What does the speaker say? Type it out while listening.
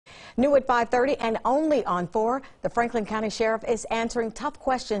New at 5:30 and only on 4, the Franklin County Sheriff is answering tough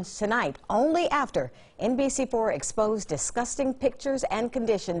questions tonight, only after NBC4 exposed disgusting pictures and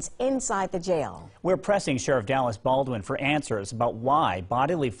conditions inside the jail. We're pressing Sheriff Dallas Baldwin for answers about why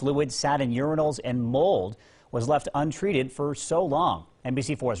bodily fluid sat in urinals and mold was left untreated for so long.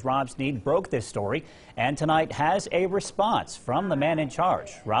 NBC4's Rob Sneed broke this story and tonight has a response from the man in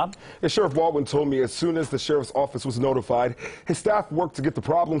charge. Rob? Sheriff Baldwin told me as soon as the sheriff's office was notified, his staff worked to get the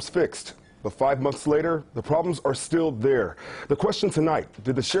problems fixed. But 5 months later, the problems are still there. The question tonight,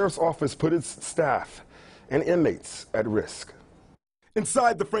 did the sheriff's office put its staff and inmates at risk?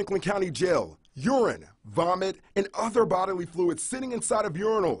 Inside the Franklin County Jail, urine, vomit, and other bodily fluids sitting inside of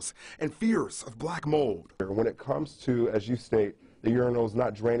urinals and fears of black mold. When it comes to, as you state, the urinals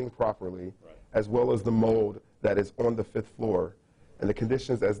not draining properly, as well as the mold that is on the 5th floor, and the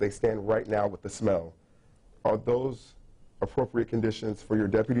conditions as they stand right now with the smell, are those appropriate conditions for your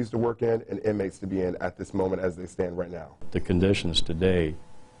deputies to work in and inmates to be in at this moment as they stand right now? The conditions today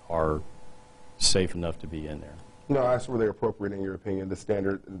are safe enough to be in there. No, I asked were they appropriate in your opinion,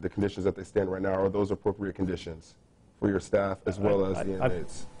 the conditions that they stand right now, are those appropriate conditions for your staff as well as the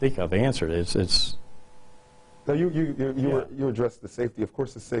inmates? I think I've answered it. It's No, you addressed the safety. Of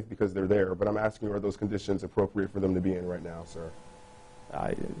course it's safe because they're there, but I'm asking you, are those conditions appropriate for them to be in right now, sir?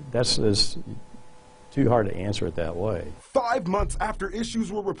 That's too hard to answer it that way. 5 months after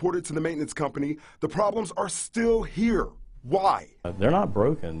issues were reported to the maintenance company, the problems are still here. Why? They're not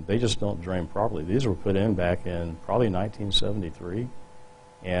broken. They just don't drain properly. These were put in back in probably 1973,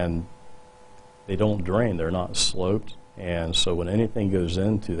 and they don't drain. They're not sloped, and so when anything goes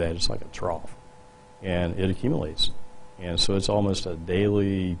into that, it's like a trough, and it accumulates. And so it's almost a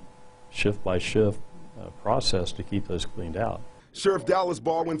daily, shift-by-shift process to keep those cleaned out. Sheriff Dallas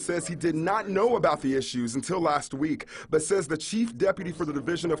Baldwin says he did not know about the issues until last week, but says the chief deputy for the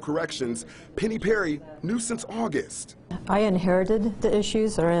Division of Corrections, Penny Perry, knew since August. I inherited the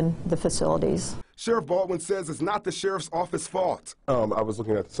issues that are in the facilities. Sheriff Baldwin says it's not the sheriff's office fault. I was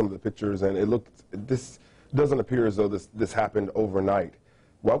looking at some of the pictures and this doesn't appear as though this happened overnight.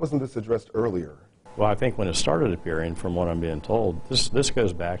 Why wasn't this addressed earlier? Well, I think when it started appearing, from what I'm being told, this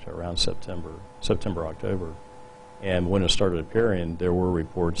goes back to around September, October. And when it started appearing, there were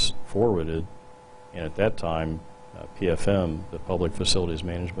reports forwarded, and at that time, PFM, the Public Facilities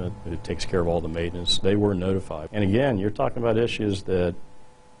Management, who takes care of all the maintenance, they were notified. And again, you're talking about issues that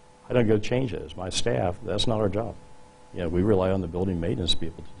I don't go change those. My staff, that's not our job. You know, we rely on the building maintenance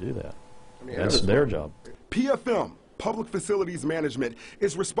people to do that. That's their job. PFM, Public Facilities Management,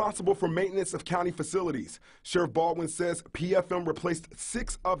 is responsible for maintenance of county facilities. Sheriff Baldwin says PFM replaced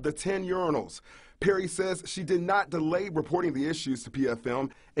 6 of the 10 urinals. Perry says she did not delay reporting the issues to PFM,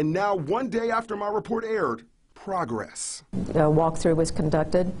 and now 1 day after my report aired, progress. A walkthrough was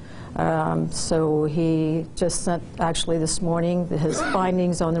conducted, so he just sent actually this morning his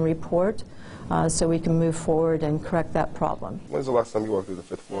findings on the report so we can move forward and correct that problem. When's the last time you walked through the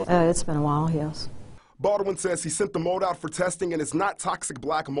 5th floor? It's been a while, yes. Baldwin says he sent the mold out for testing and it's not toxic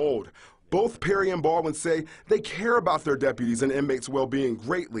black mold. Both Perry and Baldwin say they care about their deputies and inmates' well-being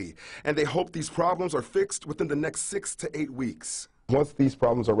greatly, and they hope these problems are fixed within the next 6 to 8 weeks. Once these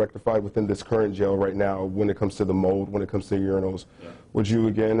problems are rectified within this current jail right now, when it comes to the mold, when it comes to urinals, would you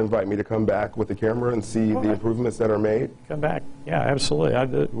again invite me to come back with the camera and see the improvements that are made? Come back. Yeah,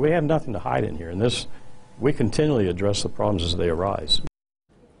 absolutely. We have nothing to hide in here, and we continually address the problems as they arise.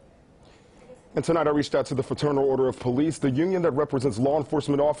 And tonight I reached out to the Fraternal Order of Police, the union that represents law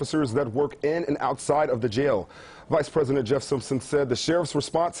enforcement officers that work in and outside of the jail. Vice President Jeff Simpson said the sheriff's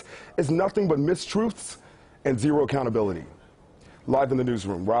response is nothing but mistruths and zero accountability. Live in the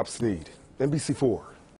newsroom, Rob Sneed, NBC4.